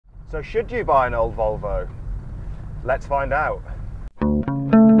So should you buy an old Volvo? Let's find out.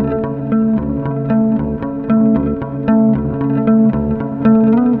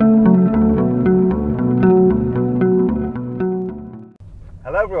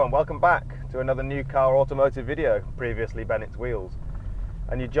 Hello everyone, welcome back to another new car automotive video, previously Bennett's Wheels.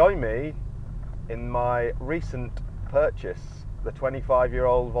 And you join me in my recent purchase, the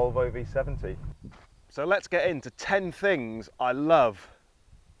 25-year-old Volvo V70. So let's get into 10 things I love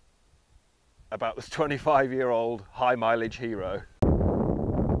about this 25-year-old high mileage hero.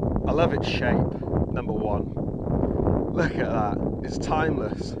 I love its shape, number one. Look at that, it's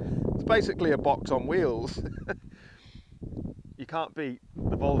timeless. It's basically a box on wheels. You can't beat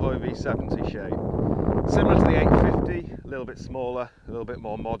the Volvo V70 shape. Similar to the 850, a little bit smaller, a little bit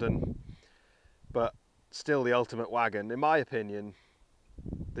more modern, but still the ultimate wagon. In my opinion,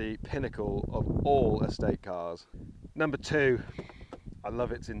 the pinnacle of all estate cars. Number two, I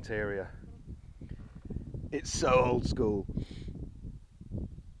love its interior. It's so old school.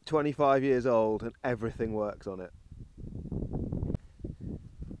 25 years old and everything works on it.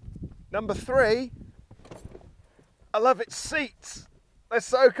 Number three, I love its seats. They're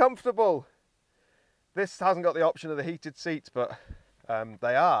so comfortable. This hasn't got the option of the heated seats, but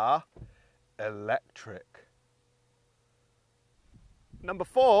they are electric. Number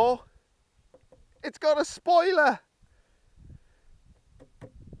four, it's got a spoiler.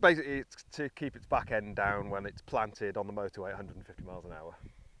 Basically, it's to keep its back end down when it's planted on the motorway at 150 miles an hour.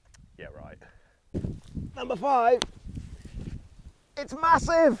 Yeah, right. Number five, it's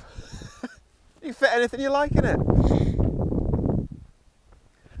massive. You fit anything you like in it.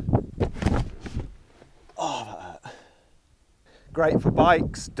 Oh, that. Great for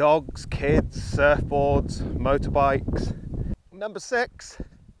bikes, dogs, kids, surfboards, motorbikes. Number six,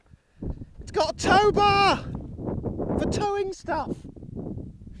 it's got a tow bar for towing stuff.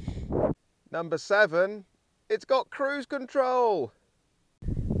 Number seven, it's got cruise control.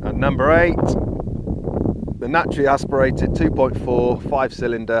 And number eight, the naturally aspirated 2.4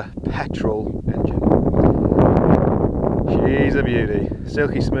 5-cylinder petrol engine. She's a beauty,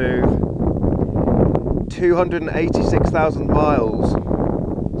 silky smooth, 286,000 miles.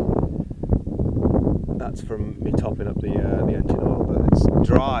 That's from me topping up the engine oil, but it's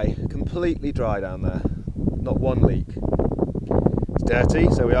dry, completely dry down there, not one leak. It's dirty,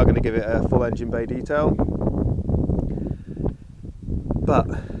 so we are going to give it a full engine bay detail, but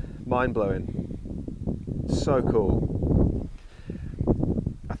mind-blowing, so cool.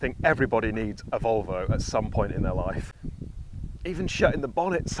 I think everybody needs a Volvo at some point in their life. Even shutting the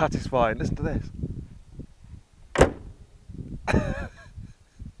bonnet's satisfying. Listen to this.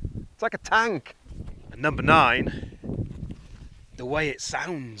 It's like a tank. And number nine, the way it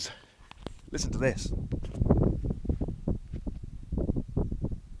sounds. Listen to this.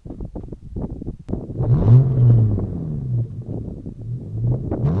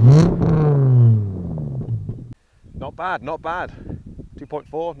 Not bad, not bad.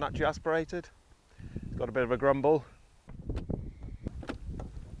 2.4, naturally aspirated. It's got a bit of a grumble.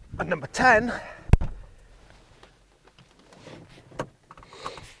 And number 10,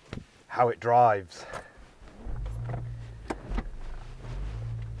 how it drives.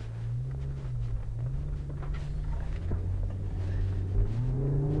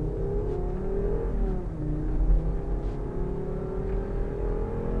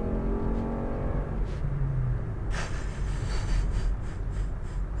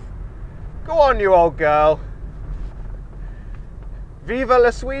 Go on, you old girl. Viva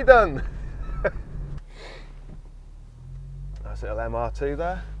la Sweden! Nice little MR2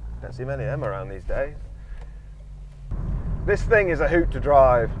 there. Don't see many of them around these days. This thing is a hoot to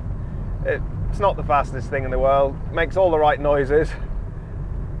drive. It's not the fastest thing in the world. Makes all the right noises.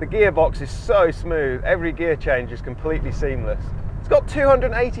 The gearbox is so smooth. Every gear change is completely seamless. It's got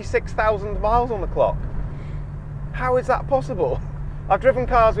 286,000 miles on the clock. How is that possible? I've driven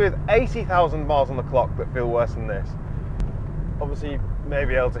cars with 80,000 miles on the clock that feel worse than this. Obviously, you may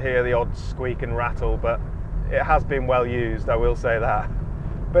be able to hear the odd squeak and rattle, but it has been well used, I will say that.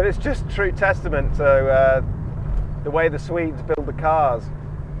 But it's just true testament to the way the Swedes build the cars.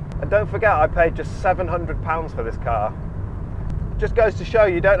 And don't forget, I paid just £700 for this car. Just goes to show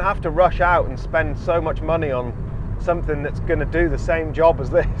you don't have to rush out and spend so much money on something that's going to do the same job as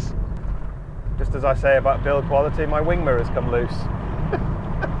this. Just as I say about build quality, my wing mirrors come loose.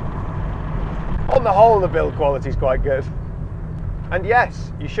 On the whole, the build quality is quite good. And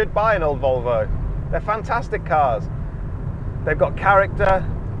yes, you should buy an old Volvo. They're fantastic cars. They've got character,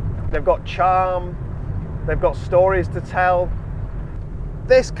 they've got charm, they've got stories to tell.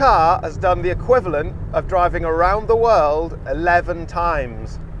 This car has done the equivalent of driving around the world 11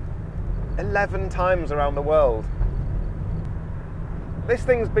 times. 11 times around the world. This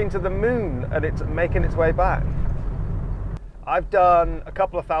thing's been to the moon and it's making its way back. I've done a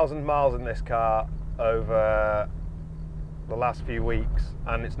couple of thousand miles in this car over the last few weeks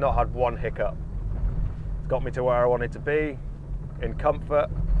and it's not had one hiccup. It's got me to where I wanted to be in comfort.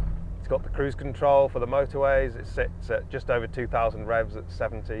 It's got the cruise control for the motorways. It sits at just over 2,000 revs at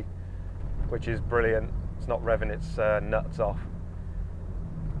 70, which is brilliant. It's not revving its nuts off.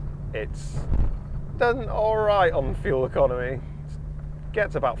 It's done all right on fuel economy. It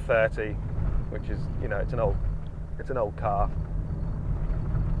gets about 30, which is, you know, it's an old car.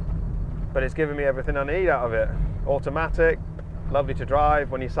 But it's giving me everything I need out of it. Automatic, lovely to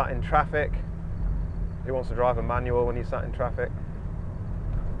drive when you're sat in traffic. Who wants to drive a manual when you're sat in traffic?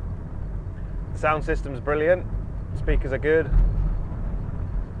 The sound system's brilliant. Speakers are good.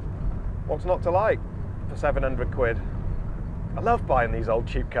 What's not to like for 700 quid? I love buying these old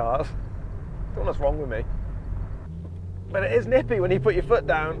cheap cars. Don't know what's wrong with me. But it is nippy when you put your foot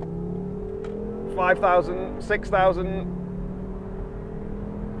down. 5,000, 6,000.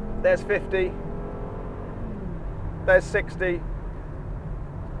 There's 50. There's 60.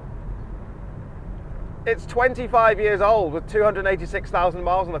 It's 25 years old with 286,000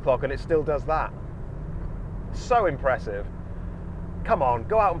 miles on the clock and it still does that. So impressive. Come on,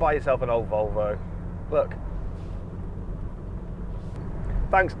 go out and buy yourself an old Volvo. Look.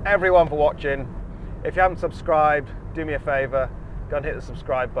 Thanks everyone for watching. If you haven't subscribed, do me a favour, go and hit the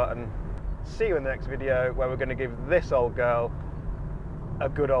subscribe button. See you in the next video where we're going to give this old girl a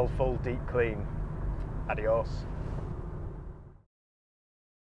good old full deep clean. Adios.